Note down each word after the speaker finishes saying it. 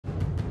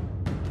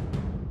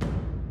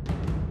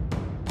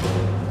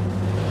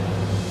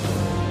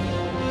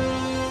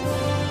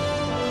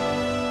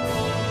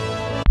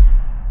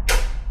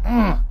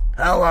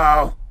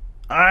Hello,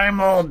 I'm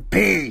Old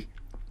P.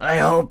 I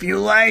hope you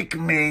like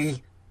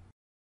me.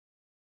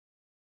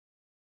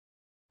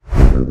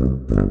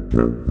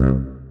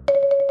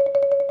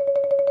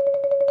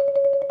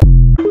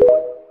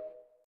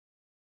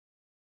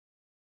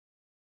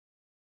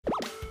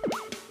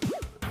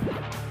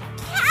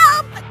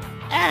 Help!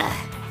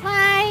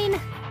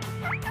 Fine.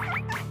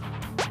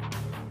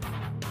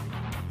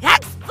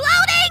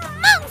 Exploding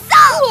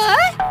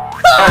moonsault!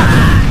 What?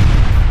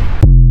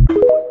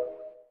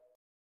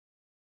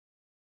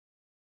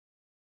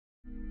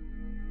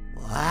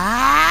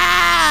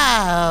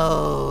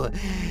 Wow!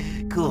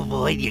 Cool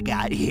boy you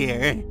got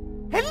here.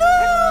 Hello!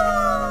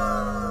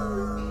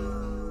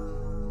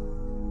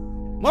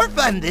 More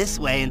fun this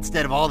way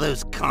instead of all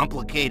those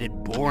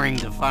complicated, boring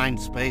to find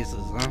spaces,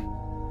 huh?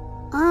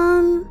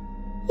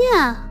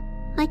 Yeah.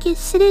 I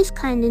guess it is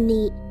kinda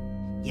neat.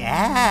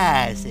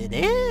 Yes, it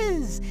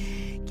is.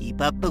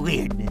 Keep up the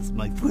weirdness,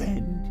 my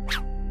friend.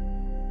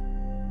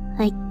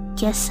 I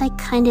guess I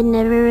kinda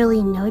never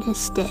really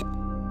noticed it.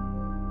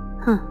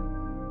 Huh.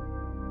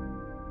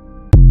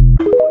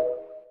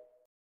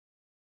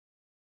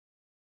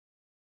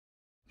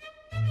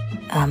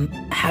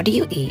 How do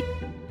you eat?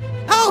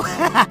 Oh!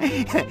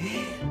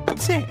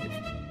 Let's see.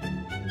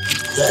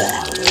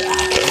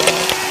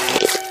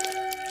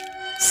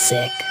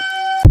 Sick.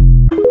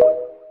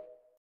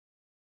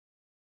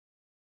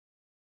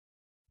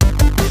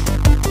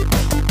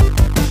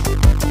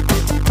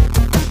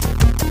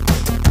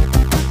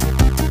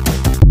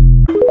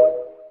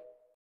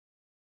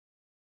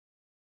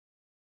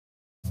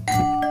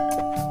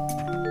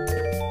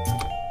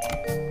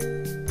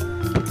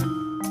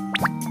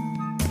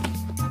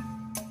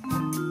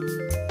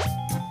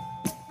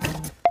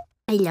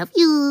 I love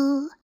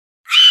you.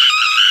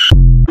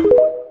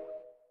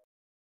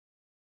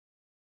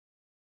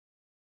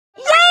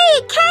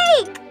 Yay,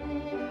 cake!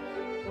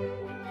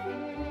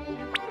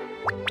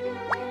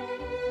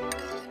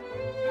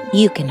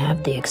 You can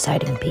have the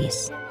exciting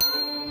piece.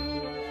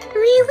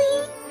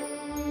 Really?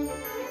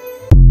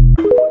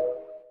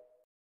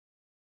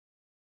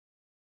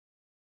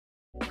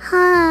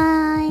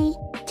 Hi.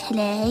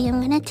 Today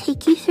I'm gonna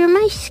take you through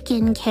my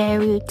skincare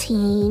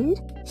routine.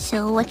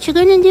 So what you're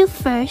gonna do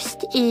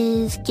first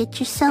is get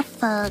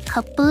yourself a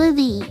couple of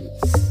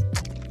these.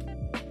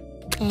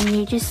 And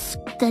you're just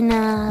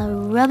gonna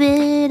rub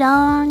it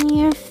on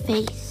your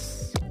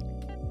face.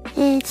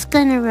 It's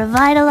gonna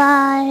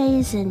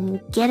revitalize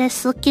and get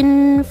us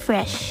looking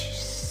fresh,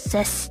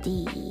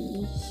 zesty.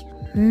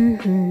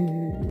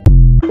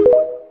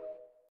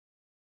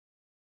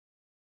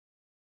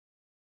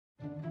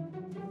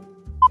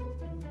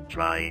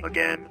 Try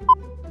again.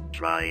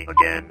 Try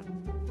again.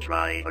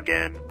 Try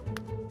again.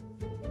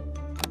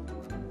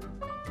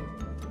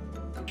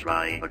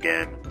 Try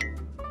again.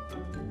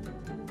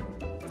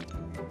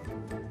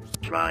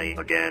 Try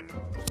again.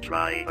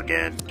 Try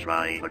again.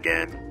 Try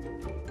again.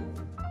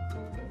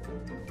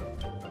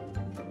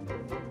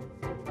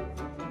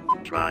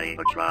 Try.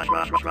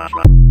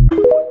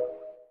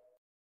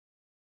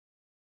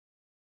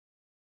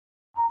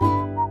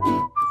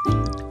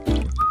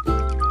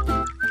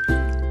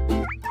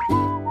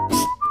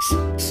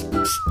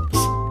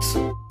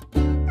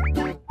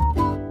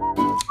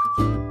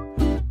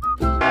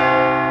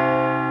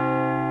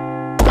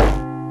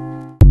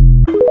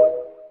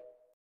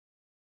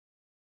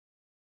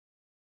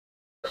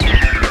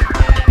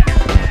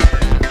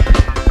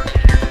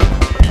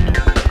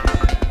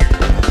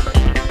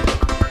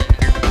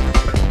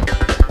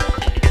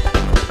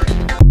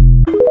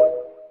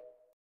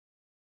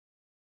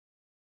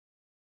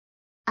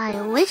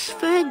 I wish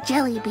for a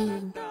jelly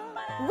bean.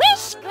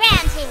 Wish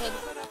granted!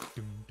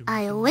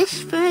 I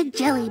wish for a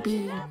jelly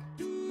bean.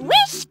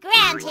 Wish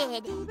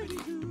granted!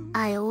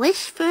 I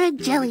wish for a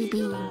jelly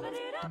bean.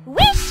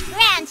 Wish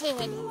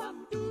granted!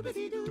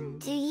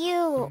 Do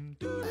you,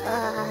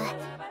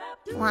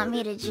 want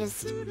me to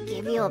just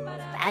give you a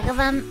bag of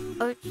them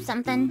or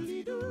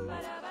something?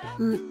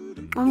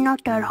 I'm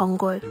not that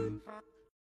hungry.